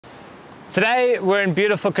Today we're in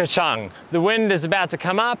beautiful Kachang. The wind is about to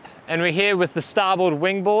come up and we're here with the starboard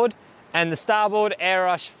wingboard and the starboard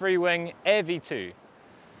Airrush FreeWing Air V2.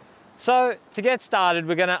 So to get started,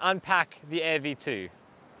 we're going to unpack the Air V2.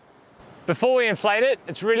 Before we inflate it,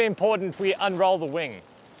 it's really important we unroll the wing.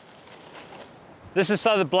 This is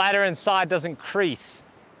so the bladder inside doesn't crease.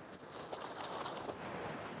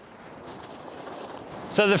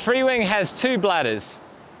 So the FreeWing has two bladders,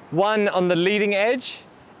 one on the leading edge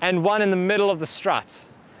and one in the middle of the strut.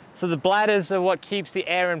 So the bladders are what keeps the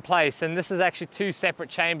air in place, and this is actually two separate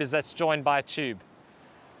chambers that's joined by a tube.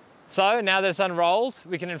 So now that it's unrolled,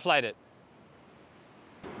 we can inflate it.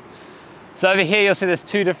 So over here you'll see there's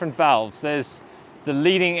two different valves. There's the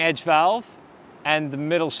leading edge valve and the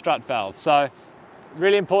middle strut valve. So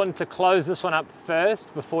really important to close this one up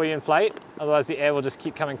first before you inflate, otherwise the air will just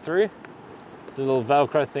keep coming through. There's a little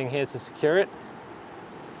Velcro thing here to secure it.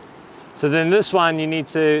 So then this one you need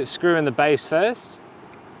to screw in the base first,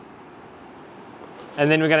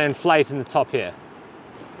 and then we're going to inflate in the top here.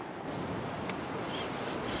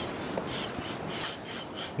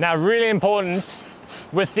 Now really important,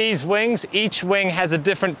 with these wings, each wing has a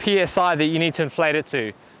different PSI that you need to inflate it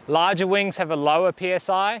to. Larger wings have a lower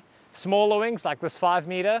PSI, smaller wings like this 5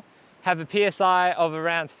 meter have a PSI of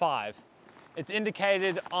around 5. It's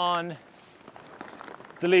indicated on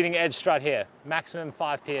the leading edge strut here, maximum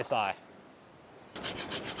 5 PSI.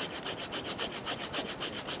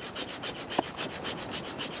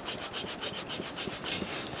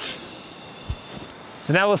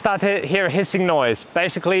 So now we'll start to hear a hissing noise.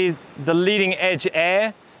 Basically, the leading edge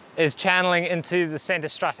air is channeling into the center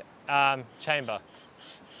strut chamber.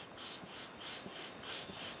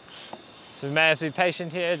 So we may have to be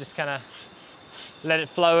patient here, just kind of let it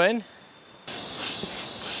flow in.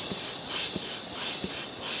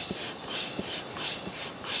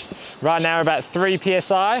 Right now we're about 3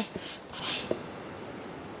 PSI.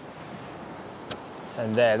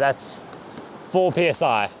 And there, that's 4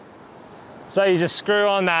 PSI. So you just screw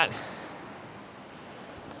on that,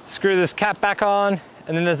 screw this cap back on,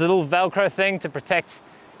 and then there's a little Velcro thing to protect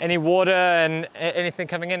any water and anything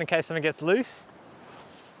coming in case something gets loose.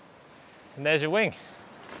 And there's your wing.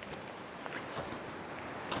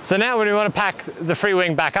 So now when we want to pack the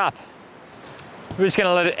FreeWing back up, we're just going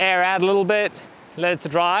to let it air out a little bit, let it to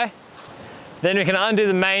dry. Then we can undo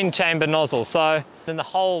the main chamber nozzle, so then the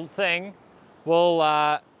whole thing will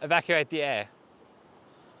evacuate the air.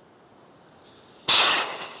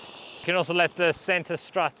 You can also let the center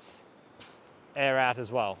struts air out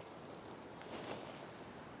as well.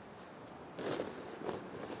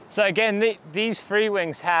 So again, these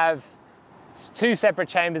FreeWings have 2 separate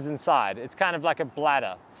chambers inside. It's kind of like a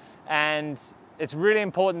bladder, and it's really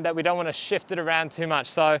important that we don't want to shift it around too much.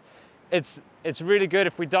 So it's really good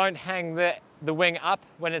if we don't hang the wing up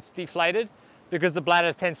when it's deflated, because the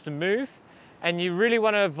bladder tends to move, and you really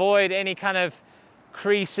want to avoid any kind of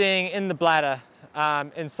creasing in the bladder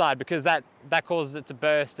inside, because that causes it to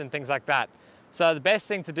burst and things like that. So the best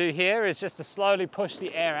thing to do here is just to slowly push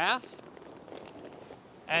the air out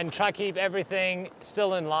and try to keep everything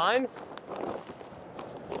still in line.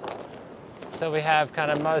 So we have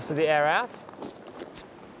kind of most of the air out.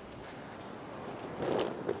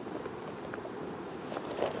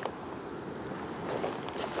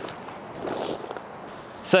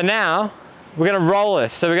 So now we're going to roll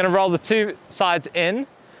this. So we're going to roll the 2 sides in,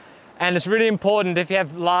 and it's really important if you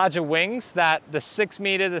have larger wings that the 6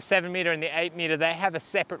 meter, the 7 meter and the 8 meter, they have a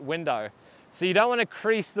separate window. So you don't want to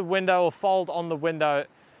crease the window or fold on the window,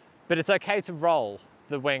 but it's okay to roll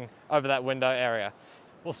the wing over that window area.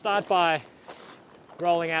 We'll start by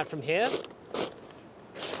rolling out from here.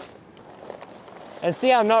 And see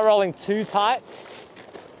how I'm not rolling too tight?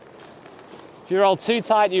 If you roll too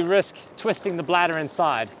tight, you risk twisting the bladder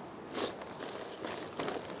inside.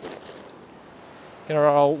 Gonna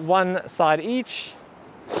roll 1 side each.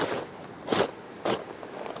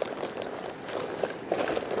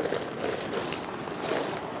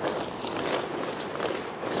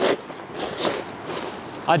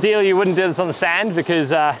 Ideally, you wouldn't do this on the sand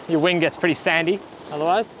because your wing gets pretty sandy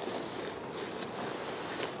otherwise.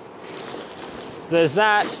 So there's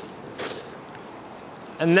that.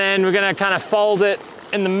 And then we're going to kind of fold it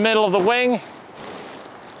in the middle of the wing,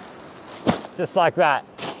 just like that.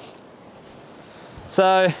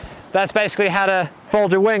 So that's basically how to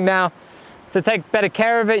fold your wing. Now, to take better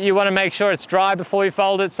care of it, you want to make sure it's dry before you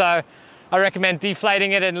fold it. So I recommend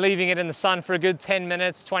deflating it and leaving it in the sun for a good 10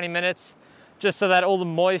 minutes, 20 minutes, just so that all the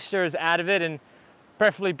moisture is out of it, and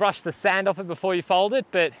preferably brush the sand off it before you fold it.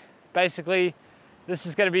 But basically, this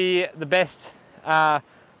is going to be the best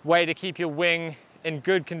way to keep your wing in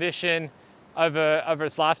good condition over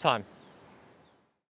its lifetime.